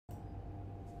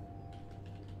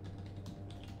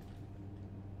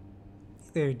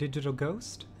There, digital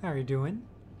ghost. How are you doing?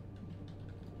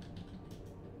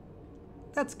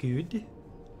 That's good.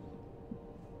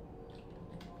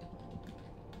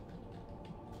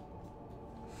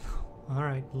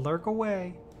 Alright, lurk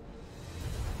away.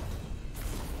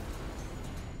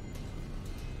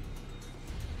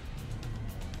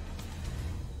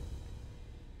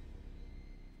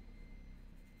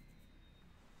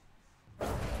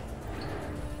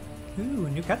 Ooh,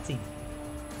 new cutscene.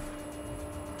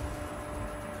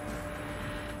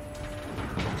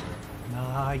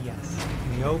 Ah, yes.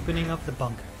 The opening of the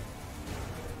bunker.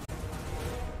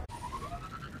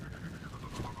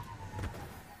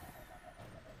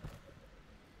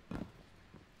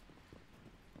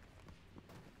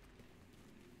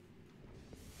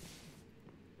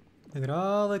 Look at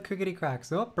all the crickety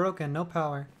cracks. Oh, broken. No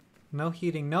power. No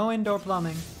heating. No indoor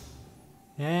plumbing.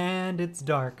 And it's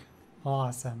dark.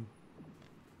 Awesome.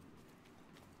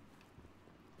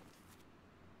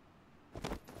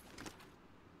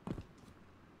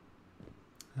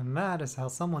 And that is how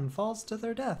someone falls to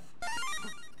their death.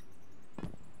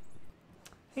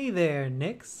 Hey there,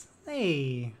 Nyx.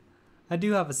 Hey. I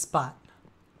do have a spot.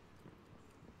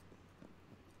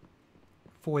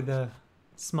 For the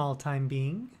small time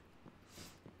being.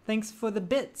 Thanks for the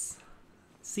bits.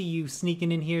 See you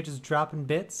sneaking in here just dropping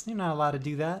bits. You're not allowed to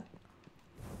do that.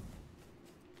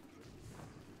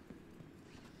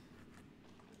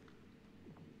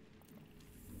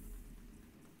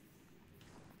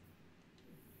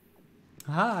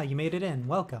 Aha, you made it in.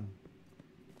 Welcome.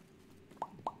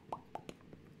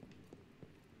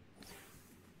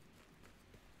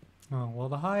 Oh, well,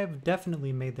 the Hive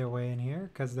definitely made their way in here,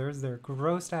 because there's their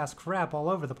gross-ass crap all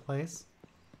over the place.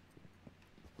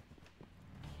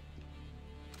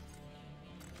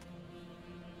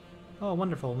 Oh,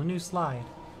 wonderful, a new slide.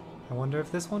 I wonder if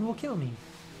this one will kill me.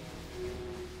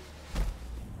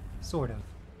 Sort of.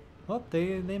 Oh,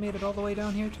 they made it all the way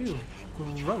down here, too.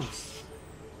 Gross.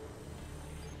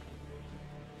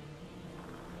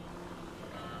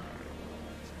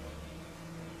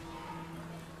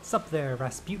 What's up there,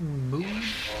 Rasputin Moon?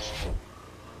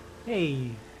 Hey,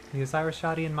 the Osiris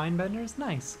Shadian Mindbenders?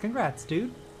 Nice. Congrats,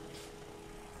 dude.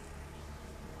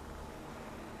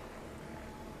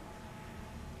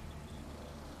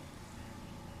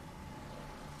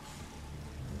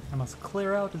 I must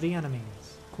clear out the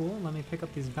enemies. Cool, let me pick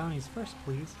up these bounties first,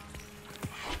 please.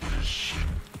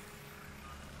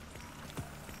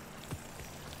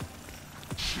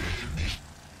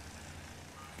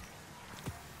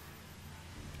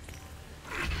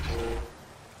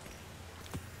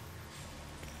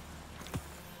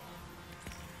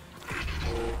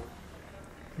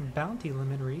 Bounty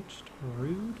limit reached.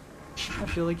 Rude. I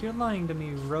feel like you're lying to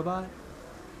me, robot.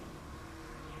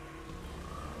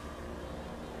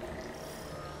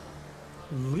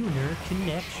 Lunar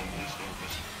connection.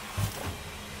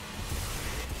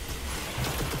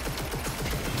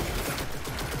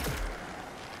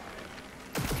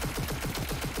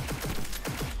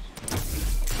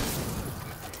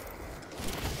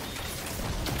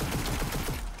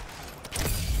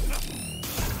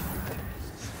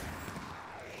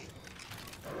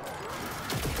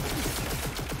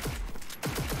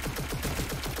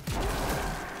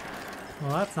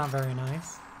 Well, that's not very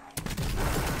nice.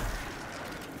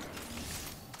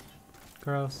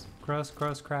 Gross. Gross,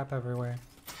 gross crap everywhere.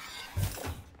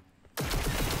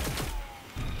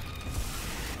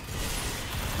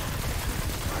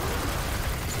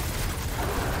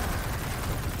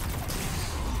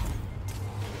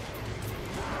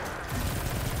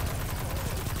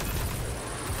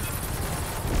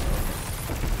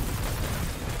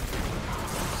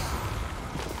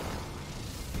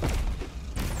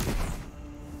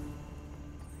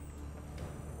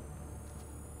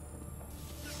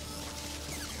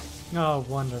 Oh,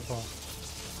 wonderful.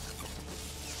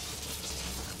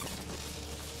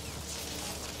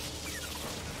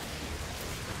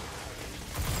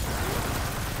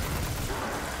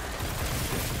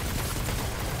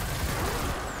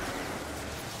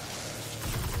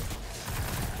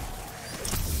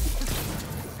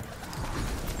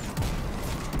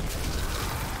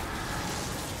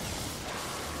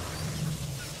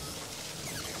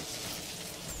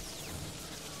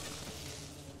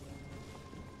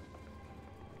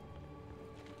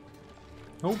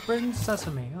 Open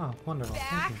sesame. Oh, wonderful.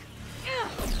 Thank you.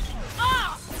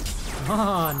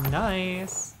 Oh,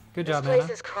 nice. Good job, This place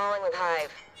Anna. is crawling with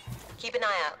Hive. Keep an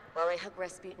eye out while I hook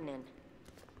Rasputin in.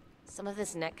 Some of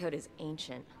this netcode is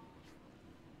ancient.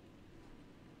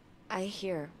 I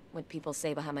hear what people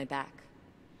say behind my back.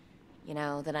 You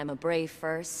know, that I'm a Brave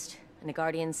first, and a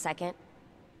Guardian second.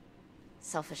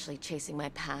 selfishly chasing my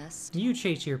past. You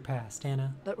chase your past,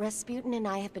 Anna. But Rasputin and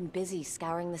I have been busy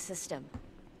scouring the system.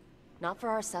 Not for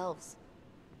ourselves.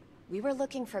 We were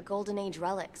looking for Golden Age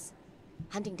relics,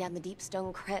 hunting down the Deep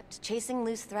Stone Crypt, chasing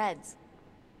loose threads.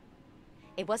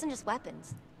 It wasn't just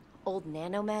weapons. Old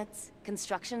nanomeds,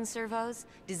 construction servos,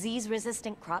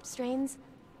 disease-resistant crop strains.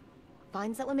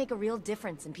 Finds that would make a real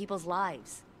difference in people's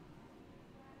lives.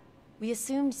 We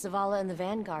assumed Zavala and the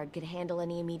Vanguard could handle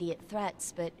any immediate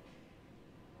threats, but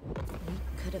we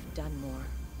could have done more.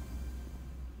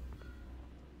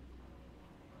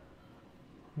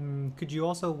 Could you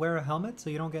also wear a helmet so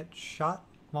you don't get shot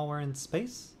while we're in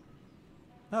space?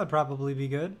 That would probably be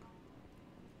good.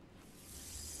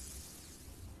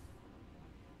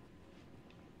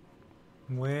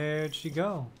 Where'd she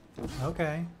go?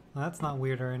 Okay, well, that's not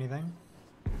weird or anything.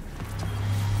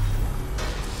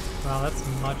 Wow, that's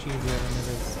much easier than it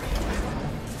is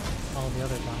all the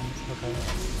other times. Okay.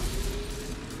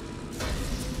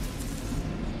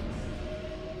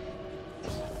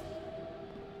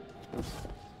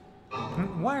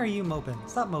 Why are you moping?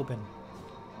 Stop moping.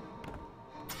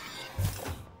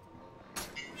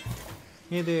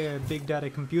 Hey there, Big Daddy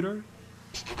Computer.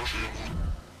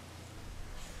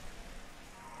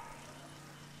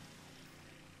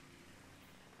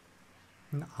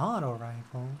 An auto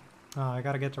rifle? Oh, I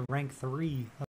gotta get to rank 3.